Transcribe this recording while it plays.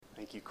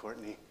Thank you,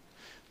 Courtney.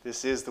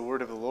 This is the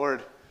word of the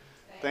Lord.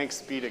 Thanks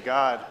be to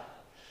God.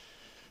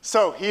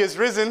 So, he is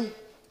risen.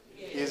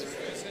 He is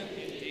risen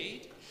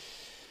indeed.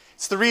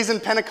 It's the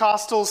reason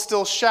Pentecostals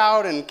still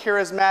shout and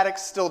charismatics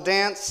still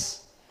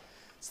dance.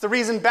 It's the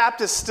reason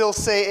Baptists still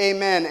say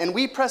amen. And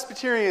we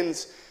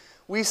Presbyterians,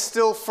 we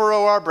still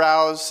furrow our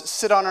brows,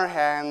 sit on our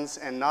hands,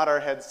 and nod our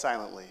heads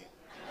silently.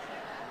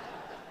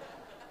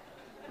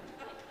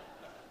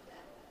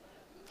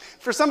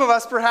 For some of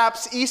us,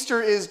 perhaps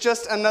Easter is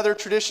just another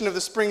tradition of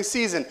the spring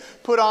season.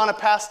 Put on a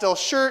pastel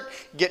shirt,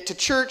 get to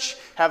church,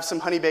 have some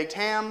honey-baked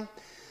ham.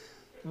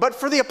 But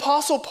for the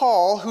Apostle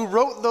Paul, who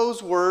wrote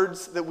those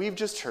words that we've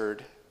just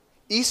heard,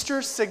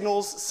 Easter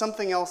signals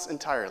something else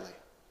entirely.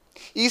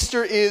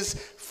 Easter is,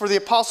 for the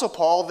Apostle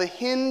Paul, the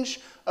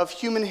hinge of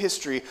human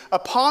history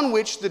upon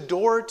which the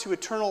door to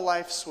eternal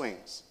life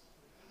swings.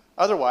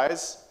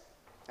 Otherwise,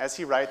 as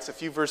he writes a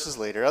few verses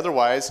later,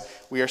 otherwise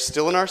we are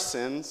still in our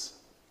sins,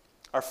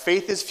 our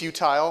faith is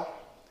futile,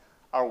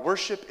 our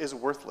worship is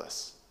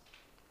worthless.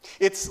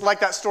 It's like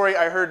that story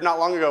I heard not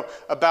long ago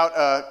about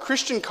a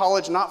Christian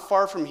college not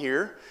far from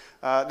here.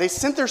 They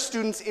sent their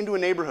students into a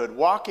neighborhood,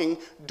 walking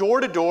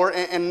door to door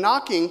and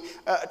knocking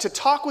to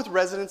talk with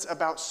residents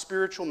about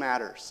spiritual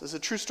matters. This is a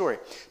true story.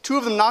 Two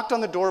of them knocked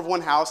on the door of one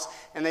house,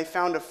 and they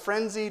found a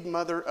frenzied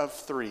mother of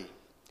three.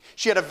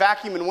 She had a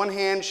vacuum in one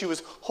hand. She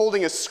was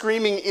holding a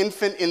screaming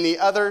infant in the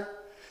other.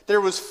 There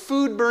was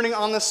food burning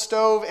on the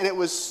stove, and it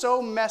was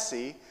so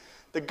messy,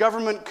 the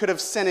government could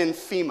have sent in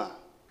FEMA.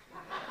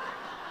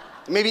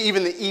 Maybe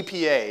even the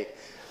EPA.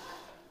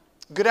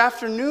 "Good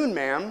afternoon,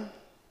 ma'am,"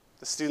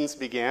 the students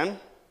began.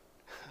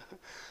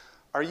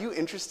 "Are you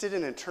interested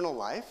in eternal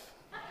life?"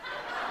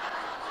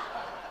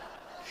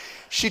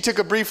 She took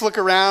a brief look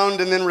around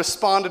and then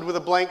responded with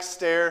a blank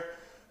stare.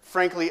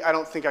 "Frankly, I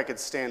don't think I could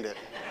stand it."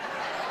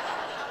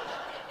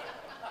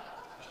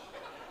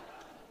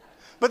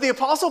 But the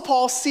Apostle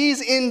Paul sees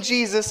in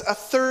Jesus a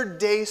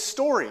third-day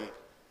story.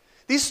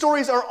 These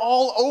stories are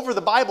all over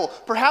the Bible.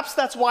 Perhaps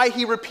that's why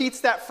he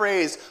repeats that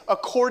phrase,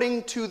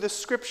 according to the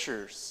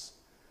Scriptures.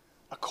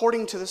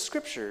 According to the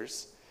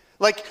Scriptures.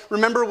 Like,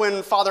 remember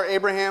when Father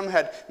Abraham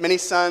had many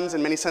sons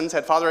and many sons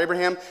had Father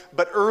Abraham?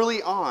 But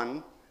early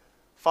on,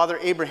 Father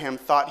Abraham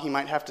thought he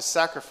might have to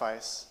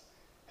sacrifice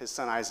his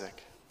son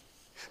Isaac.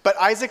 But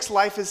Isaac's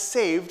life is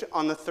saved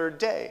on the third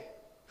day.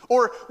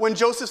 Or when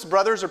Joseph's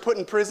brothers are put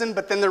in prison,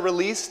 but then they're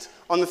released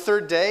on the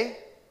third day.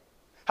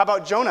 How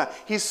about Jonah?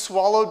 He's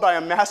swallowed by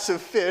a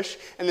massive fish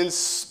and then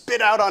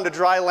spit out onto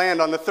dry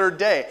land on the third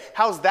day.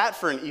 How's that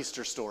for an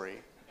Easter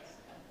story?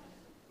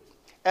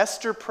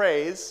 Esther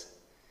prays,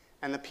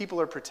 and the people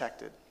are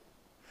protected.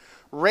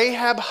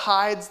 Rahab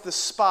hides the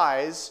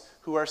spies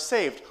who are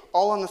saved,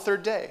 all on the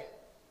third day.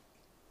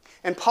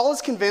 And Paul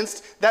is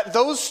convinced that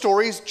those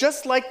stories,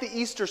 just like the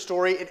Easter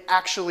story, it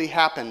actually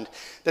happened.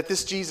 That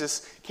this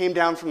Jesus came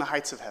down from the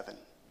heights of heaven.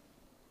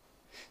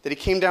 That he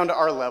came down to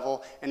our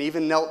level and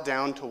even knelt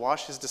down to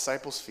wash his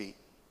disciples' feet.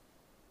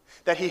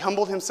 That he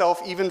humbled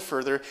himself even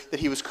further.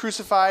 That he was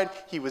crucified,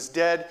 he was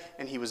dead,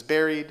 and he was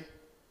buried.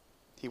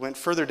 He went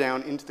further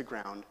down into the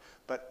ground.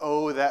 But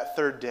oh, that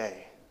third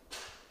day.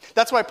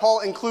 That's why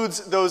Paul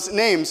includes those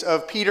names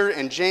of Peter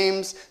and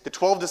James, the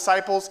 12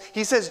 disciples.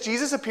 He says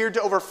Jesus appeared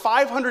to over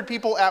 500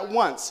 people at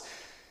once.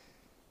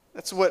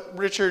 That's what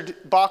Richard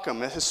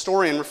Bauckham, a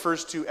historian,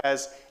 refers to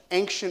as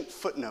ancient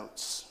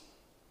footnotes.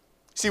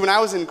 See, when I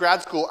was in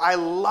grad school, I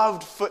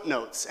loved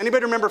footnotes.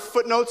 Anybody remember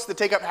footnotes that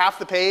take up half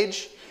the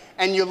page?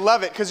 And you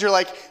love it because you're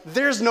like,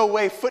 there's no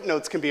way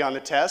footnotes can be on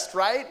the test,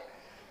 right?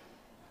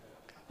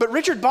 But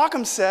Richard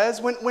Bauckham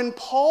says when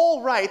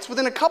Paul writes,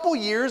 within a couple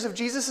years of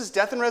Jesus'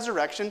 death and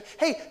resurrection,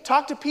 hey,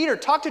 talk to Peter,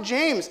 talk to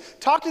James,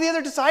 talk to the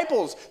other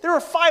disciples. There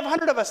were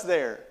 500 of us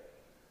there.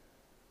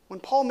 When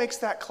Paul makes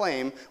that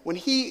claim, when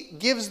he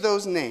gives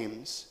those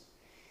names,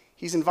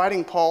 he's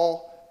inviting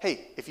Paul,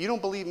 hey, if you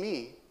don't believe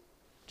me,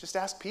 just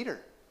ask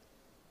Peter.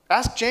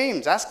 Ask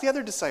James, ask the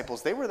other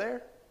disciples. They were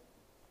there.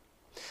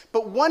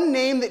 But one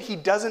name that he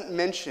doesn't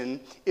mention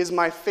is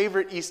my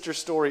favorite Easter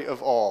story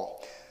of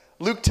all.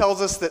 Luke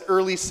tells us that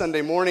early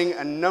Sunday morning,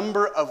 a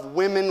number of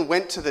women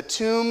went to the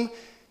tomb,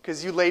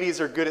 because you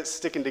ladies are good at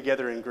sticking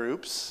together in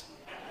groups.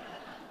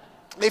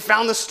 They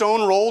found the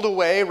stone rolled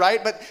away,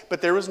 right?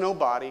 But there was no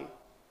body.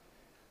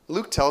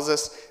 Luke tells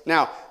us,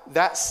 now,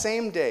 that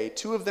same day,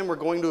 two of them were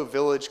going to a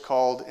village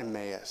called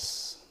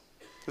Emmaus.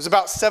 It was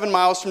about 7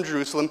 miles from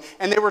Jerusalem,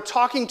 and they were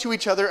talking to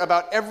each other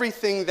about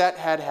everything that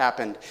had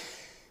happened.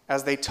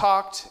 As they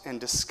talked and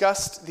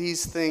discussed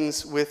these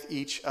things with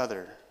each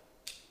other,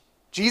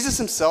 Jesus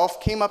himself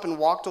came up and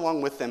walked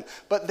along with them,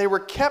 but they were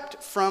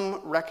kept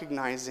from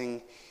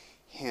recognizing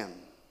him.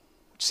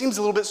 Which seems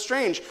a little bit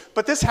strange,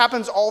 but this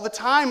happens all the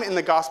time in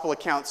the gospel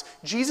accounts.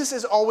 Jesus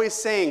is always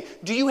saying,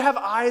 do you have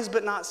eyes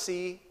but not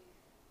see?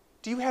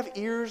 Do you have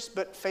ears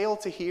but fail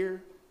to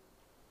hear?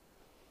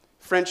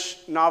 French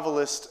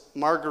novelist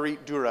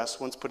Marguerite Duras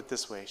once put it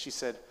this way. She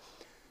said,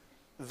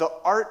 the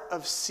art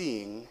of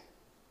seeing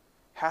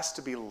has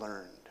to be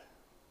learned.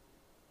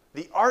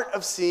 The art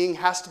of seeing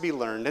has to be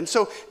learned. And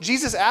so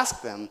Jesus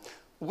asked them,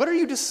 what are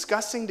you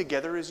discussing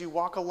together as you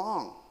walk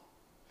along?"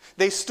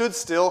 They stood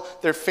still,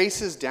 their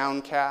faces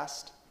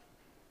downcast.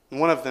 And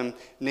one of them,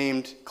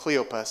 named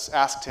Cleopas,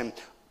 asked him,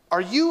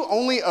 "Are you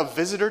only a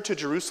visitor to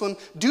Jerusalem?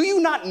 Do you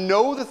not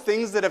know the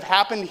things that have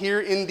happened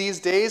here in these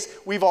days?"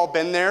 We've all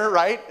been there,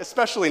 right?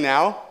 Especially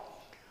now.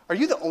 Are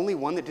you the only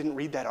one that didn't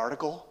read that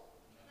article?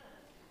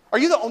 Are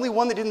you the only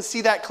one that didn't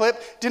see that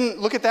clip, didn't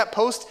look at that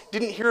post,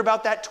 didn't hear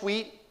about that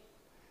tweet?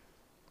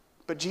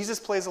 But Jesus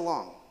plays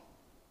along.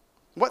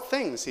 "What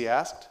things?" he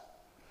asked.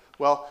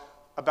 "Well,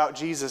 about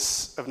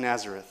Jesus of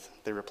Nazareth,"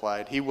 they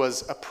replied. "He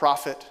was a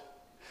prophet,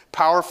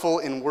 powerful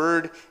in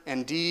word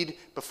and deed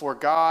before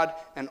God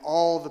and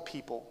all the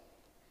people."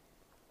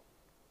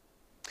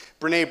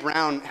 Brene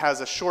Brown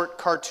has a short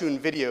cartoon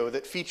video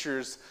that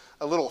features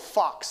a little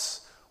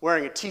fox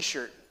wearing a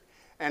t-shirt.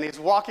 And he's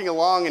walking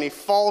along and he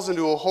falls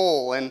into a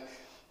hole. And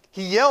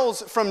he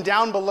yells from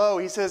down below.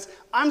 He says,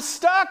 "I'm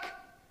stuck.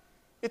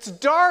 It's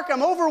dark.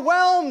 I'm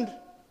overwhelmed."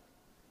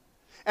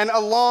 And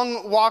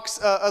along walks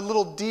a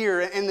little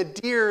deer, and the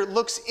deer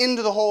looks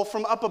into the hole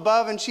from up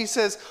above, and she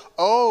says,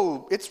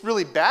 "Oh, it's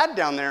really bad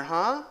down there,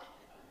 huh?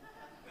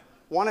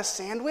 Want a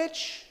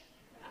sandwich?"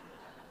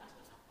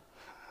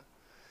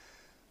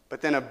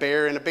 But then a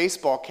bear in a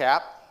baseball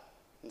cap,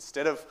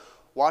 instead of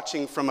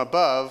watching from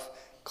above,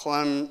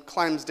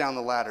 climbs down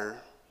the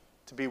ladder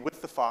to be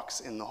with the fox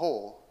in the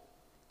hole.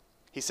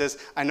 He says,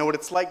 "I know what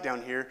it's like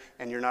down here,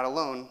 and you're not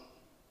alone."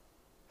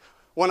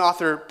 One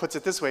author puts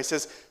it this way, he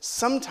says,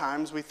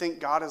 "Sometimes we think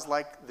God is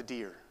like the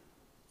deer.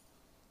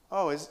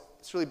 Oh, it's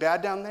really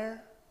bad down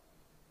there?"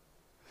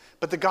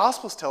 But the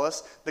Gospels tell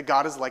us that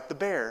God is like the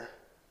bear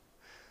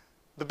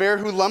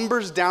who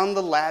lumbers down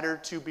the ladder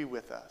to be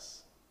with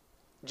us.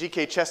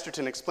 G.K.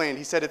 Chesterton explained,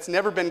 he said, "It's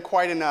never been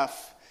quite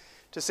enough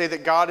to say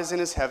that God is in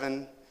his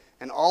heaven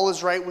and all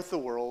is right with the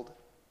world,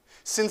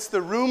 since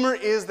the rumor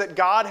is that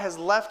God has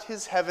left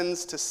his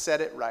heavens to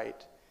set it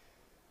right."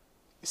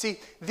 You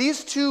see,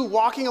 these two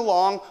walking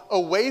along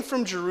away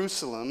from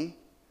Jerusalem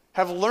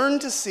have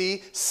learned to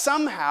see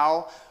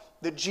somehow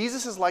that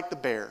Jesus is like the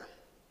bear,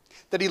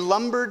 that he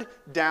lumbered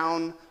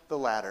down the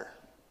ladder,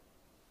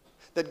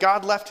 that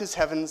God left his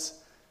heavens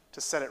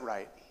to set it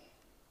right.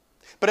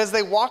 But as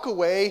they walk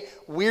away,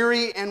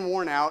 weary and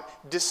worn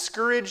out,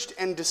 discouraged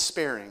and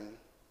despairing,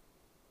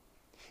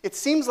 it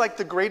seems like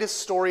the greatest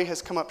story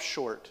has come up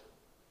short.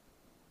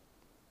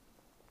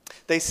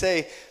 They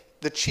say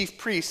the chief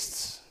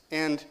priests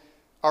and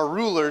our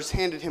rulers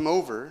handed him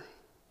over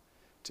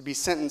to be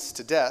sentenced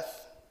to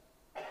death,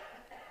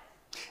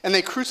 and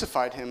they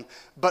crucified him,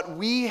 but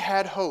we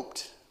had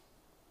hoped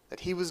that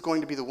he was going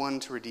to be the one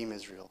to redeem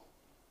Israel.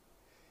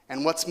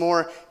 And what's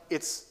more,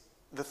 it's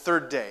the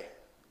third day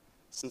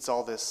since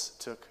all this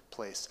took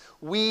place.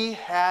 We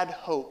had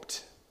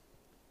hoped.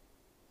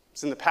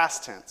 It's in the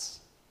past tense.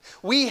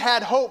 We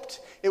had hoped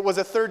it was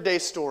a third-day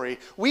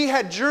story. We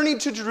had journeyed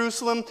to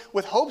Jerusalem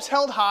with hopes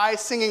held high,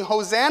 singing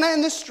Hosanna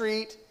in the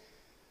street,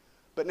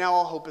 but now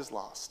all hope is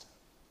lost.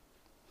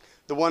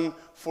 The one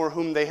for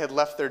whom they had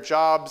left their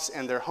jobs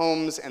and their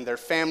homes and their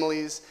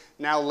families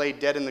now lay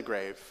dead in the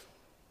grave.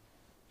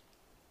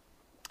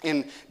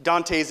 In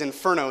Dante's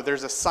Inferno,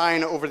 there's a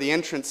sign over the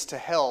entrance to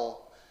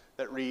hell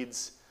that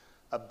reads,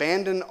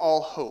 "Abandon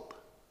all hope,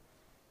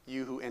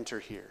 you who enter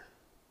here."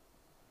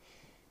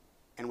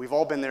 And we've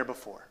all been there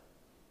before.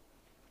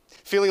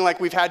 Feeling like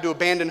we've had to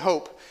abandon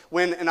hope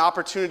when an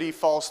opportunity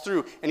falls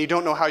through and you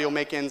don't know how you'll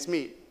make ends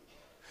meet.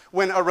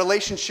 When a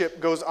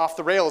relationship goes off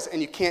the rails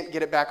and you can't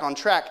get it back on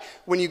track.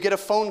 When you get a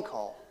phone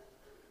call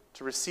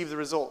to receive the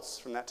results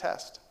from that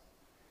test.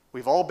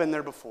 We've all been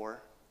there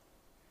before,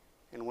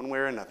 in one way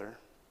or another.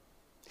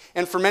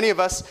 And for many of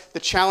us, the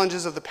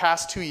challenges of the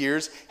past 2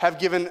 years have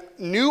given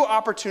new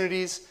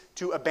opportunities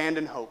to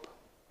abandon hope.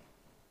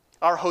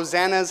 Our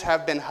hosannas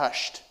have been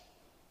hushed.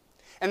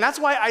 And that's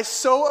why I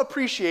so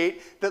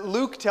appreciate that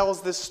Luke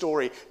tells this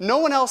story. No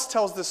one else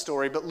tells this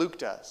story, but Luke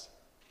does.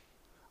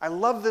 I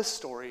love this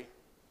story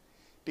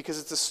because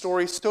it's a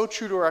story so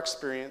true to our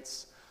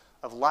experience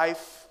of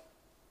life,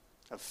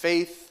 of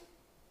faith,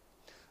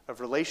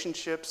 of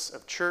relationships,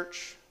 of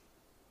church,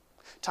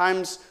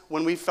 times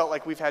when we felt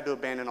like we've had to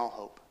abandon all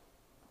hope.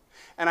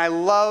 And I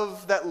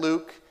love that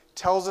Luke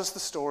tells us the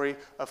story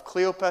of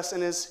Cleopas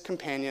and his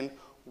companion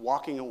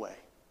walking away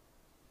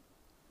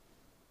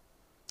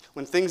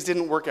when things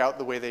didn't work out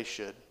the way they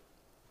should.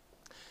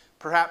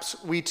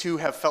 Perhaps we too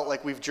have felt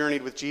like we've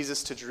journeyed with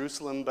Jesus to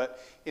Jerusalem, but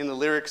in the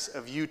lyrics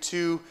of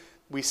U2,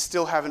 we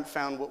still haven't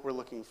found what we're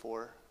looking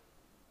for.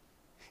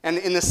 And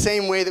in the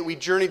same way that we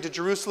journeyed to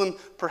Jerusalem,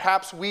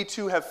 perhaps we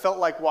too have felt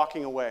like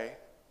walking away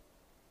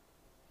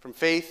from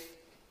faith,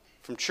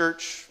 from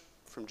church,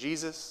 from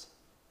Jesus.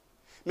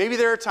 Maybe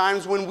there are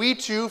times when we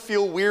too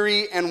feel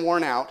weary and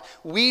worn out.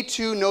 We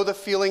too know the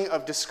feeling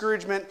of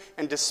discouragement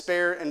and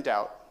despair and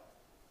doubt.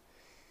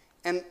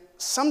 And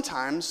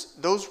sometimes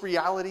those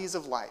realities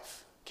of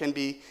life can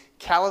be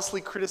callously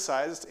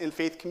criticized in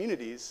faith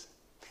communities.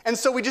 And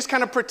so we just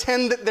kind of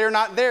pretend that they're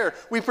not there.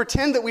 We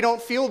pretend that we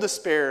don't feel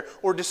despair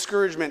or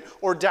discouragement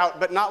or doubt,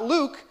 but not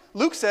Luke.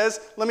 Luke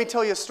says, let me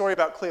tell you a story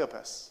about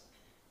Cleopas.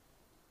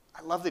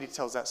 I love that he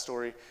tells that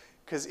story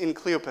because in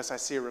Cleopas I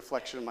see a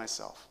reflection of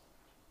myself.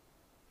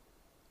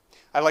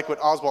 I like what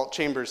Oswald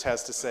Chambers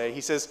has to say.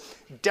 He says,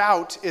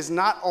 doubt is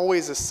not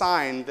always a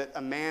sign that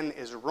a man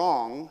is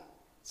wrong.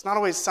 It's not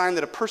always a sign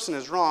that a person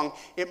is wrong.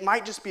 It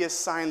might just be a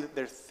sign that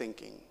they're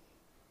thinking.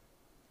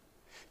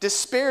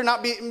 Despair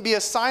not be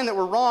a sign that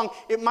we're wrong.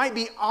 It might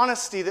be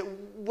honesty that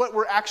what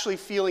we're actually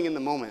feeling in the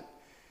moment.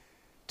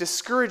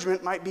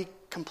 Discouragement might be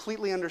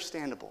completely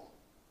understandable.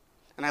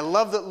 And I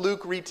love that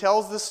Luke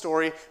retells this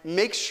story,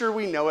 makes sure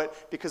we know it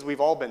because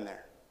we've all been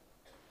there.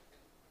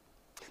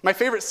 My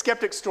favorite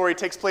skeptic story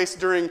takes place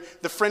during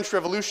the French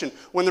Revolution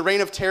when the Reign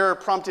of Terror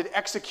prompted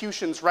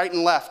executions right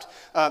and left.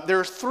 There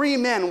were 3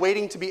 men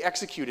waiting to be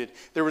executed.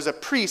 There was a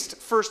priest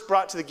first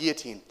brought to the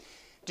guillotine.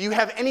 Do you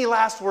have any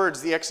last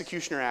words? The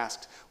executioner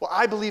asked. Well,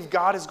 I believe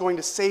God is going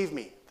to save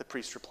me, the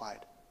priest replied.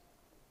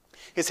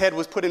 His head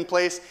was put in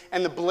place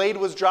and the blade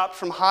was dropped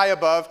from high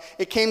above.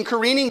 It came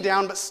careening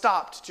down but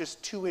stopped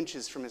just 2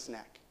 inches from his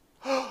neck.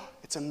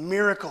 It's a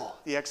miracle,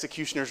 the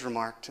executioners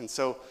remarked, and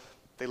so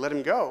they let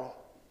him go.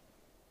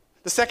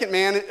 The second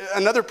man,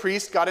 another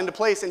priest, got into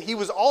place, and he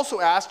was also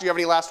asked, do you have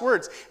any last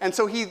words? And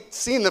so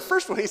seeing the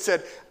first one, he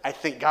said, I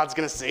think God's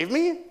going to save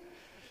me.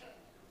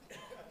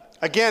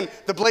 Again,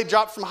 the blade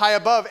dropped from high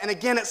above, and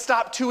again it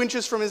stopped 2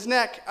 inches from his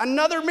neck.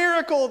 Another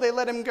miracle, they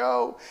let him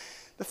go.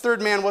 The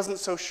third man wasn't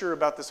so sure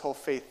about this whole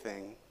faith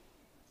thing.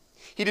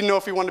 He didn't know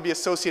if he wanted to be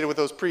associated with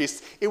those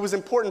priests. It was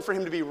important for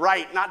him to be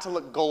right, not to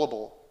look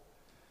gullible.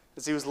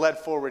 As he was led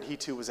forward, he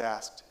too was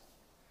asked,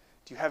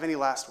 do you have any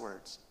last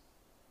words?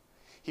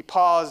 He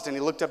paused and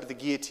he looked up at the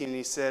guillotine and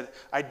he said,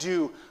 I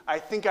do. I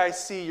think I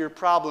see your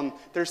problem.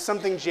 There's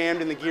something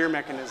jammed in the gear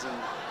mechanism.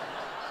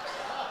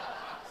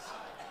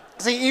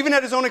 See, even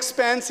at his own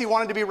expense, he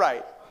wanted to be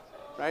right.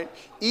 Right?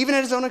 Even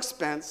at his own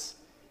expense,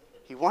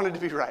 he wanted to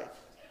be right.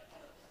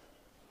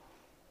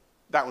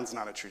 That one's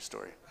not a true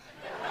story.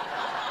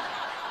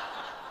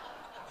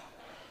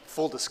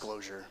 Full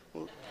disclosure.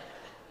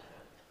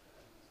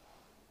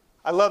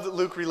 I love that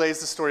Luke relays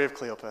the story of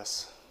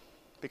Cleopas.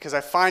 Because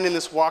I find in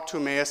this walk to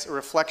Emmaus a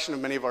reflection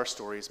of many of our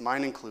stories,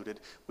 mine included.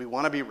 We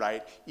want to be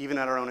right, even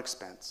at our own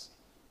expense.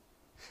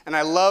 And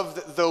I love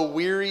that though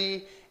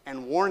weary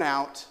and worn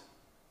out,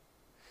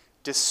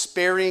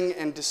 despairing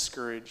and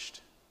discouraged,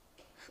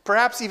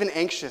 perhaps even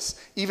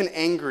anxious, even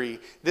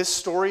angry, this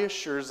story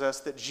assures us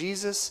that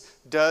Jesus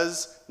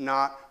does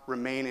not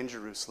remain in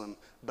Jerusalem,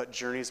 but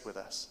journeys with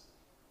us,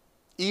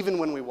 even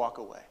when we walk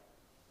away.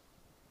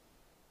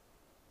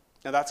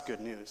 Now that's good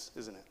news,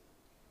 isn't it?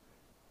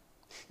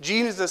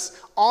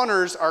 Jesus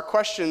honors our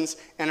questions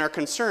and our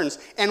concerns.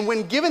 And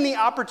when given the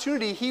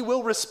opportunity, he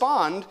will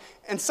respond.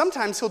 And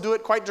sometimes he'll do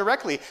it quite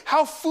directly.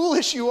 How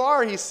foolish you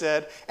are, he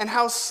said, and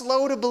how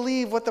slow to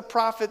believe what the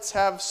prophets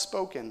have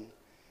spoken.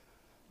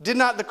 Did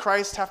not the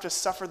Christ have to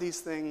suffer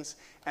these things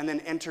and then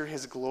enter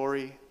his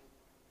glory?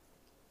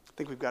 I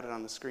think we've got it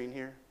on the screen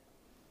here.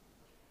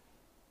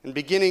 And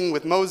beginning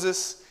with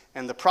Moses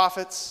and the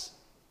prophets,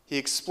 he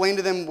explained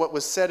to them what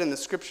was said in the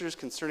scriptures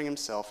concerning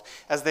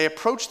himself. As they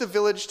approached the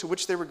village to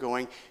which they were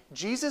going,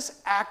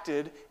 Jesus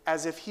acted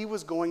as if he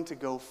was going to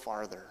go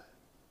farther.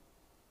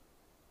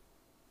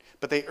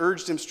 But they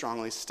urged him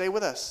strongly, stay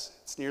with us.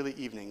 It's nearly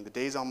evening. The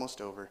day's almost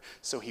over.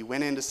 So he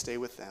went in to stay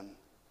with them.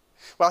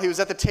 While he was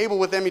at the table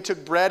with them, he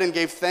took bread and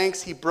gave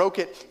thanks. He broke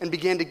it and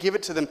began to give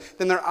it to them.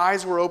 Then their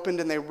eyes were opened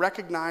and they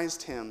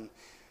recognized him.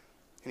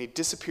 And he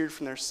disappeared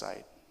from their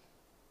sight.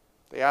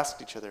 They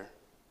asked each other,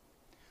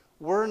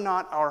 were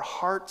not our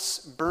hearts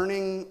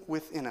burning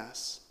within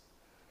us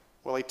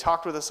while he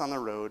talked with us on the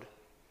road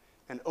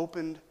and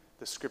opened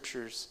the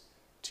scriptures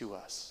to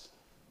us?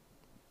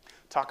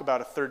 Talk about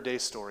a third day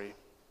story.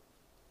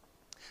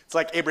 It's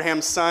like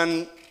Abraham's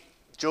son,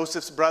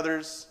 Joseph's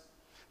brothers,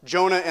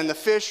 Jonah and the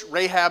fish,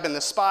 Rahab and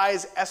the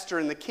spies, Esther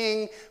and the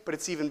king, but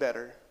it's even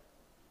better.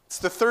 It's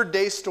the third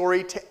day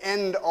story to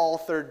end all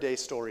third day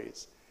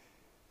stories.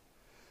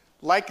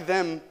 Like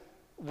them,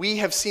 we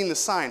have seen the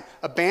sign,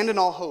 abandon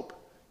all hope,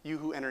 you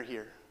who enter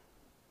here.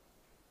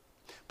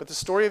 But the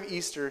story of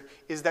Easter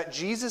is that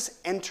Jesus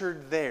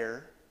entered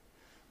there,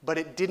 but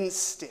it didn't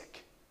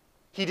stick.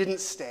 He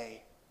didn't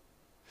stay.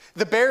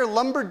 The bear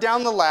lumbered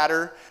down the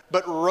ladder,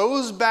 but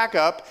rose back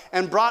up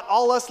and brought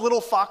all us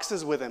little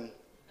foxes with him.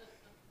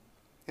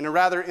 In a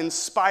rather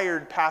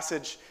inspired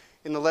passage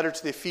in the letter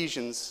to the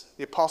Ephesians,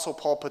 the Apostle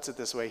Paul puts it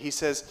this way. He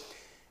says,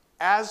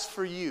 as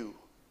for you,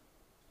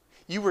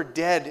 you were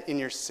dead in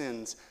your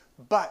sins,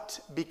 but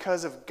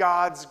because of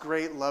God's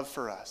great love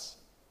for us,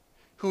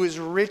 who is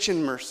rich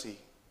in mercy,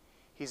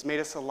 he's made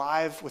us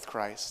alive with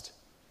Christ.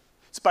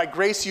 It's by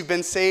grace you've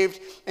been saved,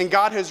 and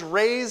God has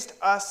raised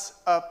us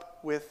up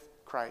with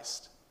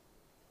Christ.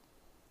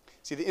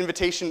 See, the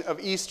invitation of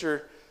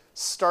Easter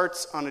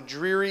starts on a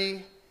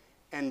dreary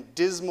and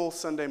dismal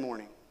Sunday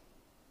morning.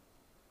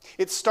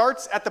 It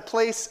starts at the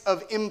place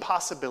of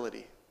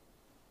impossibility.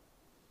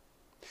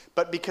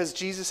 But because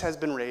Jesus has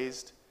been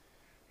raised,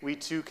 we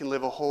too can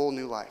live a whole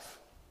new life.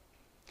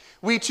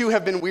 We too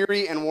have been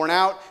weary and worn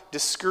out,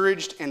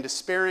 discouraged and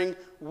despairing.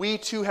 We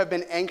too have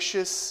been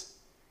anxious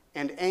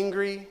and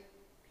angry.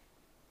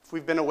 if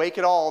we've been awake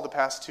at all the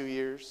past 2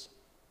 years,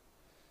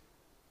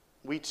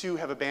 we too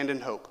have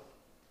abandoned hope.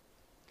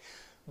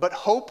 But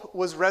hope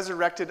was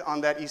resurrected on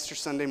that Easter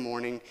Sunday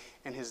morning,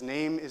 and his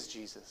name is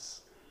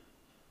Jesus.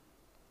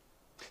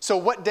 So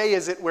what day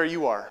is it where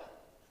you are?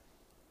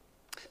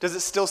 Does it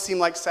still seem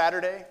like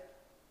Saturday?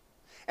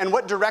 And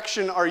what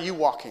direction are you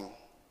walking?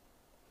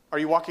 Are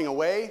you walking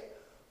away,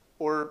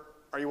 or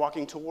are you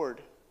walking toward?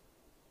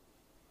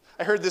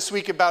 I heard this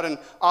week about an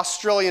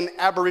Australian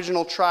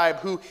Aboriginal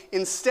tribe who,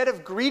 instead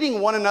of greeting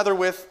one another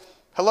with,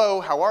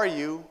 "Hello, how are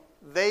you?"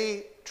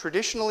 they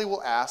traditionally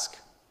will ask,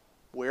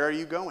 "Where are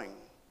you going?"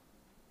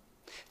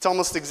 It's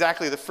almost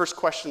exactly the first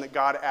question that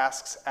God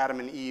asks Adam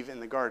and Eve in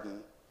the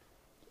garden.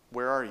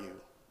 Where are you?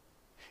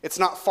 It's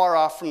not far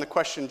off from the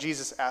question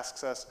Jesus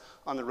asks us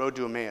on the road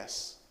to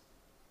Emmaus.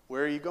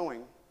 Where are you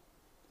going?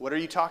 What are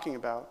you talking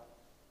about?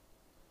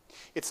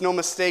 It's no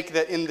mistake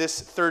that in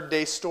this third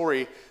day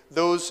story,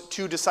 those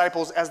two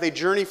disciples, as they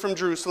journey from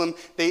Jerusalem,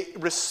 they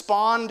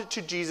respond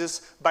to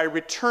Jesus by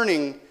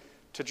returning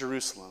to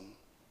Jerusalem.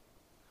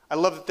 I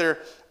love that their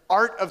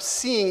art of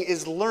seeing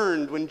is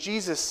learned when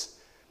Jesus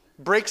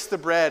breaks the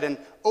bread and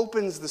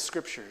opens the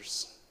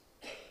scriptures.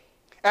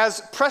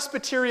 As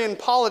Presbyterian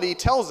polity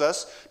tells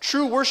us,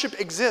 true worship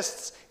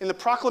exists in the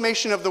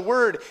proclamation of the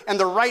word and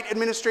the right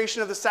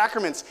administration of the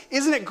sacraments.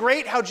 Isn't it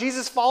great how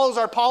Jesus follows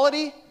our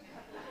polity?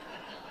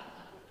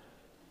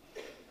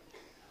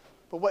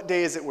 But what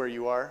day is it where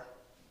you are?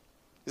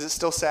 Is it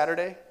still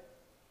Saturday?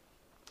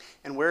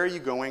 And where are you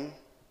going?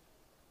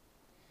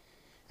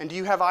 And do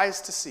you have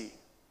eyes to see?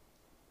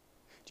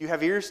 Do you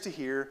have ears to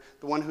hear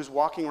the one who's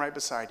walking right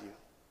beside you?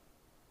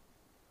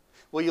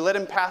 Will you let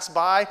him pass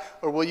by,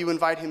 or will you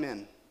invite him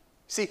in?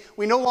 See,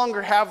 we no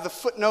longer have the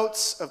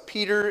footnotes of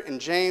Peter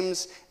and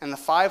James and the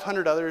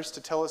 500 others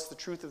to tell us the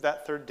truth of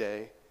that third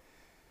day.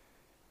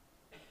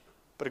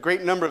 But a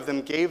great number of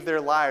them gave their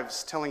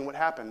lives telling what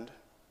happened.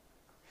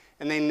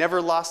 And they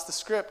never lost the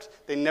script.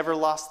 They never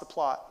lost the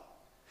plot.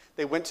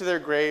 They went to their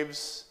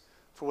graves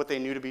for what they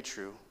knew to be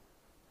true.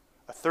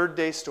 A third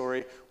day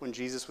story when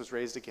Jesus was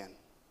raised again.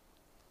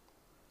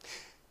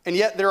 And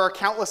yet there are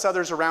countless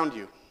others around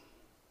you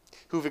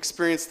who've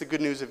experienced the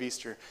good news of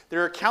Easter.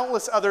 There are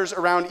countless others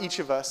around each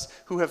of us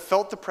who have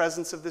felt the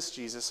presence of this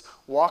Jesus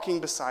walking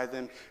beside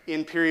them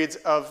in periods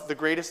of the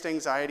greatest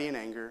anxiety and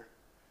anger,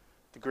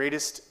 the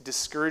greatest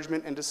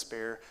discouragement and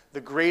despair, the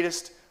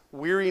greatest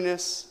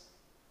weariness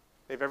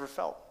they've ever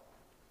felt.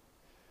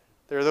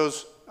 There are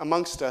those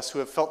amongst us who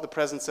have felt the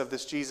presence of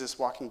this Jesus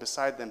walking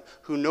beside them,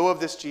 who know of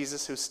this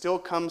Jesus who still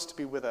comes to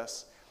be with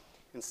us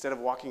instead of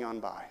walking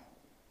on by.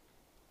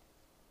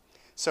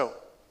 So,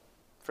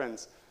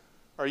 friends,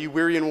 are you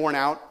weary and worn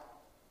out,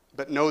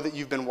 but know that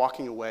you've been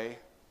walking away?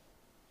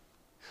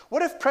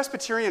 What if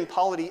Presbyterian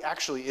polity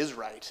actually is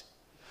right?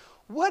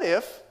 What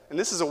if, and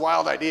this is a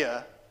wild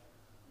idea,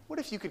 what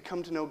if you could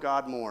come to know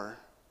God more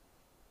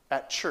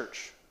at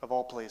church of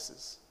all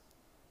places?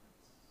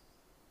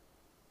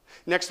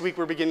 Next week,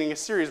 we're beginning a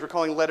series we're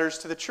calling Letters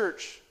to the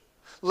Church.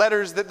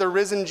 Letters that the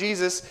risen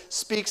Jesus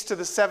speaks to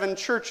the 7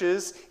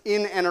 churches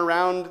in and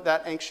around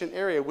that ancient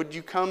area. Would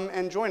you come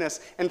and join us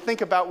and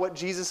think about what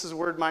Jesus'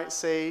 word might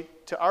say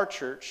to our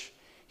church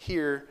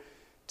here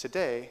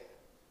today?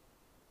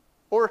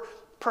 Or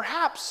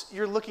perhaps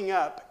you're looking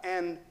up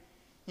and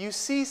you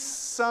see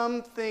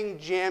something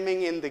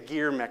jamming in the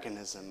gear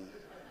mechanism.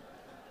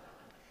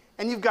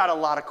 And you've got a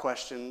lot of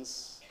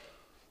questions.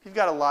 You've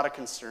got a lot of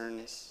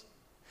concerns.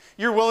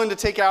 You're willing to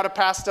take out a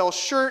pastel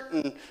shirt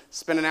and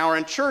spend an hour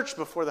in church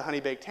before the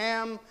honey-baked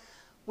ham.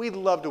 We'd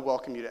love to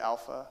welcome you to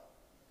Alpha.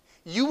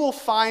 You will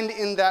find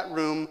in that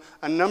room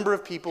a number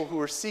of people who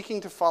are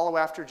seeking to follow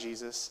after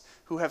Jesus,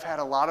 who have had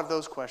a lot of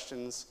those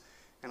questions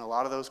and a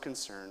lot of those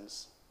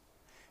concerns.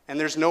 And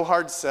there's no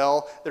hard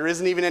sell. There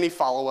isn't even any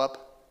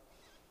follow-up.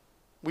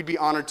 We'd be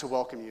honored to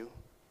welcome you,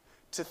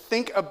 to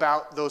think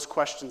about those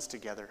questions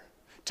together,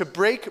 to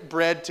break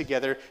bread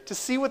together, to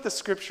see what the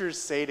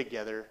scriptures say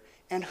together.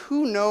 And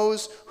who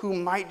knows who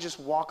might just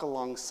walk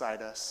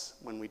alongside us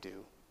when we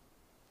do.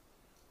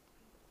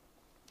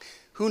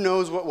 Who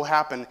knows what will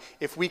happen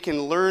if we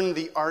can learn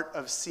the art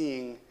of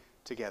seeing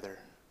together.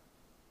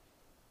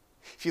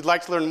 If you'd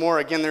like to learn more,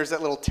 again, there's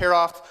that little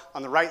tear-off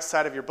on the right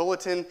side of your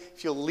bulletin.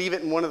 If you'll leave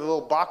it in one of the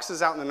little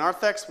boxes out in the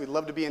narthex, we'd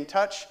love to be in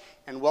touch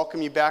and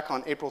welcome you back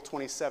on April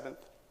 27th.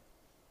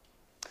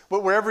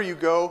 But wherever you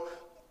go,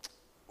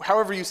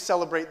 however you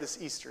celebrate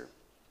this Easter,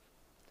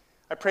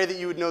 I pray that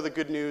you would know the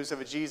good news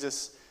of a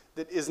Jesus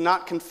that is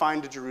not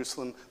confined to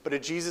Jerusalem, but a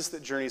Jesus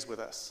that journeys with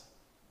us.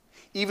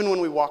 Even when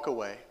we walk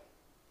away.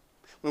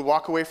 When we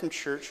walk away from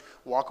church,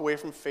 walk away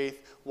from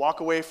faith, walk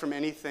away from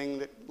anything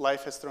that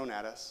life has thrown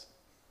at us.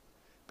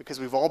 Because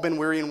we've all been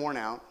weary and worn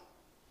out.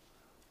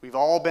 We've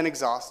all been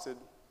exhausted.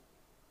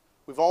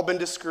 We've all been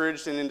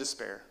discouraged and in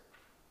despair.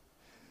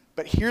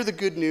 But hear the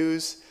good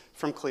news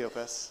from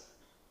Cleopas.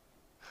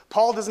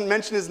 Paul doesn't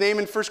mention his name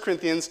in 1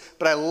 Corinthians,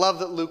 but I love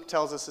that Luke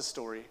tells us his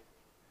story.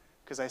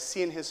 Because I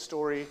see in his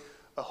story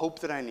a hope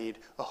that I need,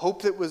 a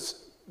hope that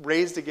was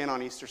raised again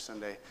on Easter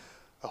Sunday,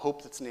 a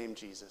hope that's named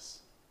Jesus.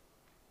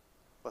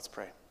 Let's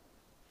pray.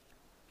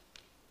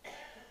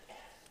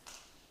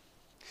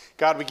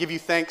 God, we give you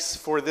thanks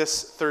for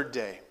this third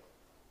day.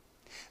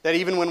 That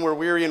even when we're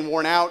weary and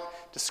worn out,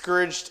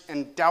 discouraged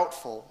and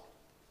doubtful,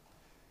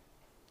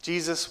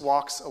 Jesus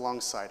walks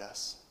alongside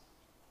us.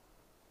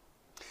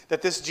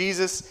 That this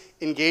Jesus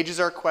engages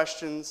our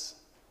questions,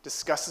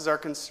 discusses our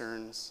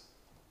concerns.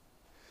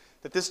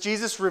 That this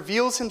Jesus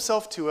reveals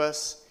himself to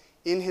us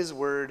in his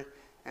word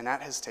and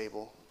at his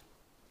table.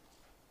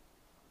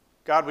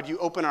 God, would you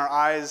open our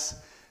eyes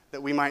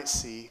that we might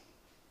see?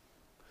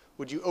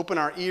 Would you open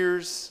our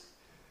ears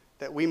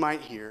that we might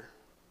hear?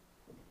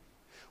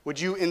 Would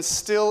you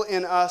instill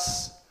in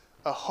us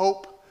a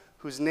hope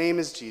whose name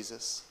is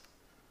Jesus?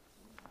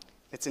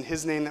 It's in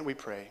his name that we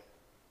pray.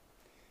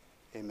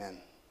 Amen.